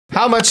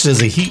How much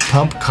does a heat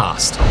pump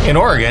cost? In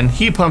Oregon,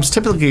 heat pumps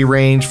typically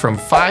range from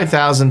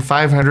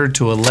 $5,500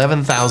 to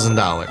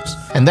 $11,000.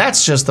 And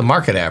that's just the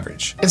market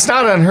average. It's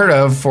not unheard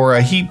of for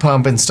a heat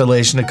pump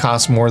installation to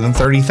cost more than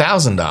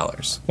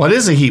 $30,000. What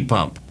is a heat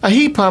pump? A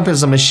heat pump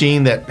is a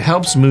machine that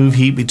helps move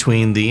heat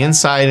between the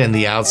inside and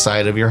the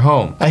outside of your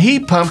home. A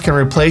heat pump can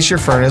replace your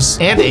furnace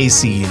and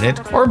AC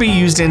unit or be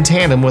used in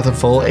tandem with a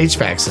full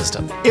HVAC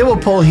system. It will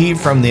pull heat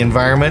from the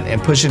environment and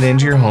push it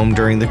into your home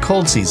during the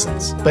cold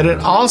seasons. But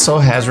it also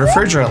has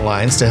refrigerant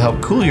lines to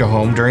help cool your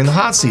home during the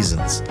hot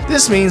seasons.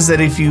 This means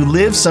that if you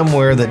live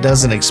somewhere that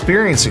doesn't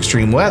experience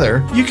extreme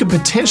weather, you could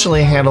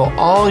potentially handle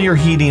all your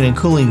heating and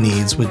cooling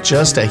needs with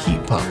just a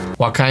heat pump.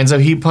 What kinds of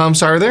heat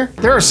pumps are there?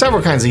 There are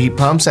several kinds of heat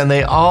pumps, and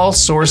they all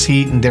source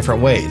heat in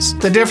different ways.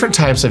 The different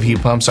types of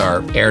heat pumps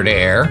are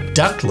air-to-air,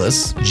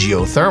 ductless,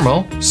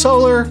 geothermal,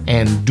 solar,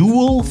 and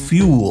dual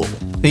fuel.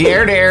 The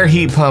air-to-air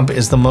heat pump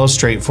is the most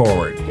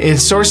straightforward. It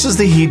sources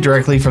the heat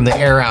directly from the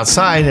air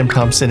outside and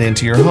pumps it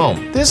into your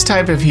home. This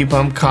type of heat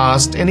pump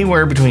costs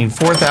anywhere between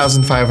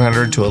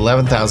 $4,500 to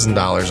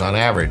 $11,000 on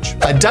average.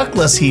 A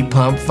ductless heat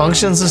pump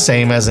functions the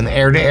same as an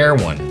air-to-air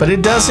one, but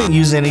it doesn't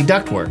use any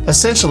ductwork.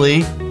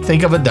 Essentially,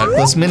 think of a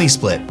ductless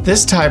mini-split.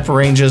 This type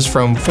ranges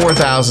from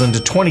 $4,000 to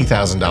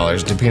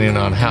 $20,000 depending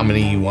on how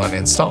many you want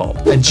installed.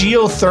 A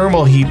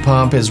geothermal heat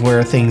pump is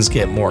where things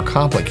get more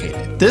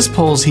complicated. This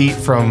pulls heat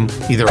from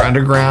either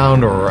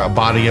underground or a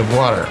body of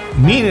water,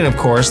 meaning of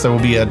course there will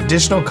be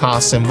additional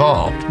costs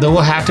involved. There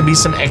will have to be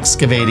some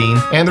excavating,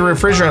 and the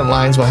refrigerant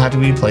lines will have to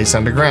be placed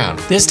underground.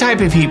 This type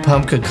of heat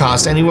pump could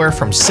cost anywhere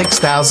from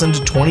 $6,000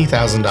 to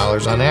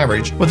 $20,000 on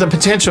average, with the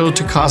potential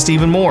to cost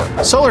even more.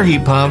 Solar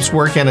heat pumps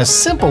work in a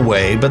simple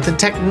way, but the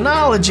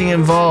technology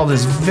involved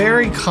is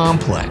very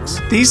complex.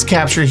 These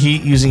capture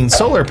heat using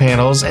solar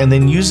panels and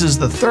then uses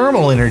the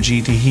thermal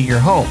energy to heat your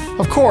home.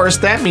 Of course,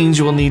 that means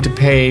you will need to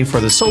pay for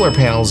the solar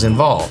panels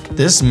involved.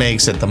 This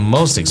makes it the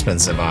most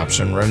expensive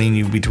option, running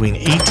you between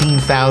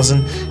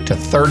 $18,000 to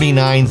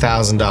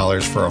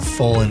 $39,000 for a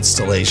full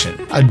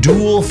installation. A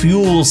dual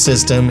fuel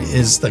system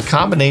is the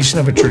combination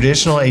of a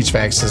traditional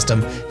HVAC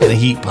system and a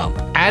heat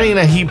pump. Adding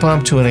a heat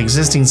pump to an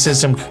existing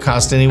system could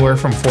cost anywhere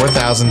from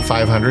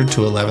 $4,500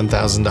 to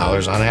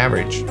 $11,000 on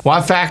average.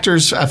 What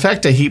factors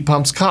affect a heat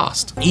pump's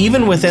cost?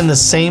 Even within the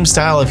same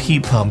style of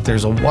heat pump,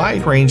 there's a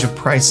wide range of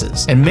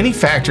prices and many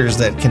factors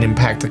that can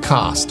impact the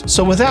cost.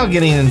 So without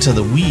getting into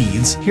the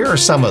weeds, here are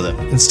some of them.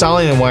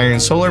 Installing and wiring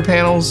solar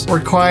panels,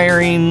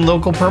 requiring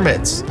local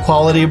permits,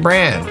 quality of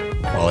brand,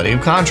 quality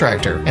of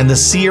contractor, and the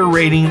SEER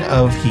rating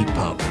of heat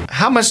pump.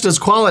 How much does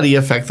quality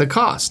affect the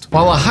cost?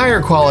 While a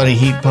higher quality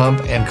heat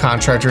pump and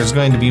contractor is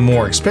going to be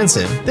more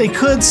expensive, they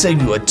could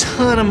save you a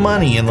ton of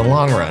money in the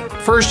long run.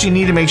 First, you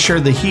need to make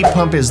sure the heat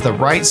pump is the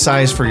right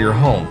size for your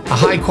home. A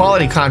high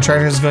quality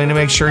contractor is going to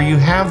make sure you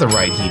have the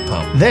right heat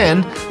pump.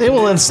 Then, they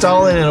will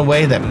install it in a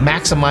way that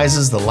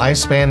maximizes the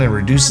lifespan and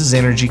reduces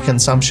energy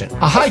consumption.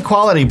 A high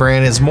quality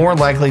brand is more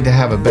likely to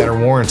have a better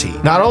warranty,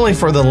 not only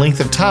for the length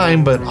of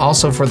time, but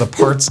also for the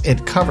parts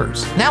it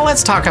covers. Now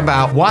let's talk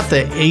about what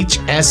the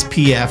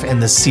HSPF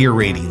and the SEER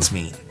ratings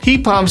mean.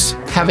 Heat pumps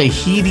have a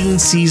heating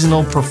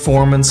seasonal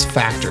performance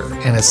factor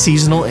and a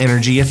seasonal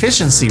energy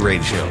efficiency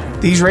ratio.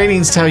 These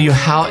ratings tell you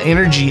how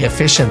energy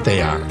efficient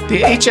they are.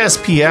 The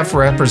HSPF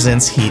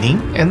represents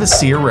heating and the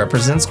SEER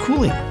represents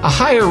cooling. A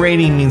higher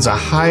rating means a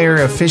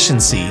higher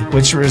efficiency,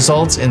 which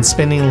results in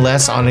spending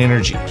less on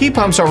energy. Heat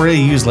pumps already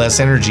use less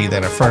energy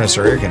than a furnace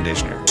or air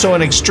conditioner, so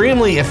an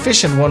extremely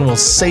efficient one will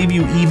save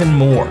you even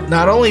more.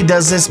 Not only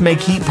does this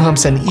make heat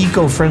pumps an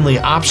eco-friendly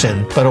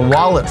option, but a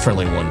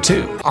wallet-friendly one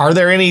too. Are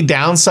there any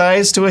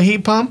downsides to a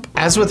heat pump?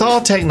 As with all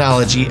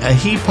technology, a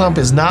heat pump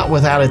is not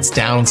without its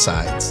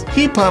downsides.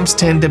 Heat pumps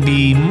tend to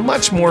be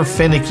much more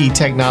finicky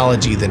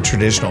technology than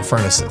traditional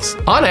furnaces.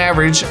 On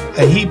average,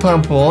 a heat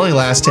pump will only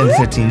last 10 to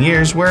 15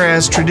 years,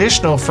 whereas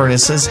traditional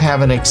furnaces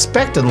have an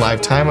expected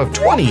lifetime of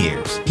 20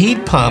 years.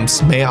 Heat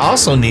pumps may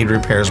also need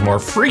repairs more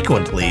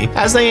frequently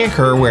as they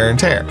incur wear and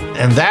tear.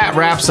 And that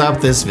wraps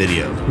up this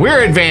video.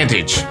 We're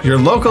Advantage, your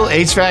local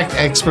HVAC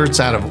experts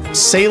out of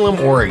Salem,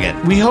 Oregon.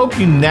 We hope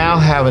you now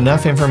have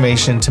enough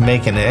information to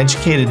make an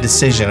educated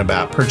decision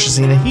about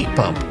purchasing a heat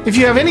pump. If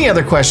you have any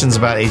other questions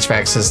about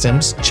HVAC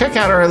systems, check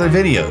out our other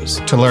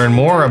videos. To learn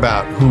more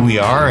about who we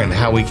are and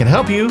how we can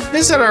help you,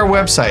 visit our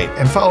website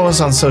and follow us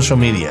on social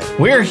media.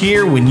 We're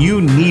here when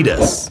you need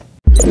us.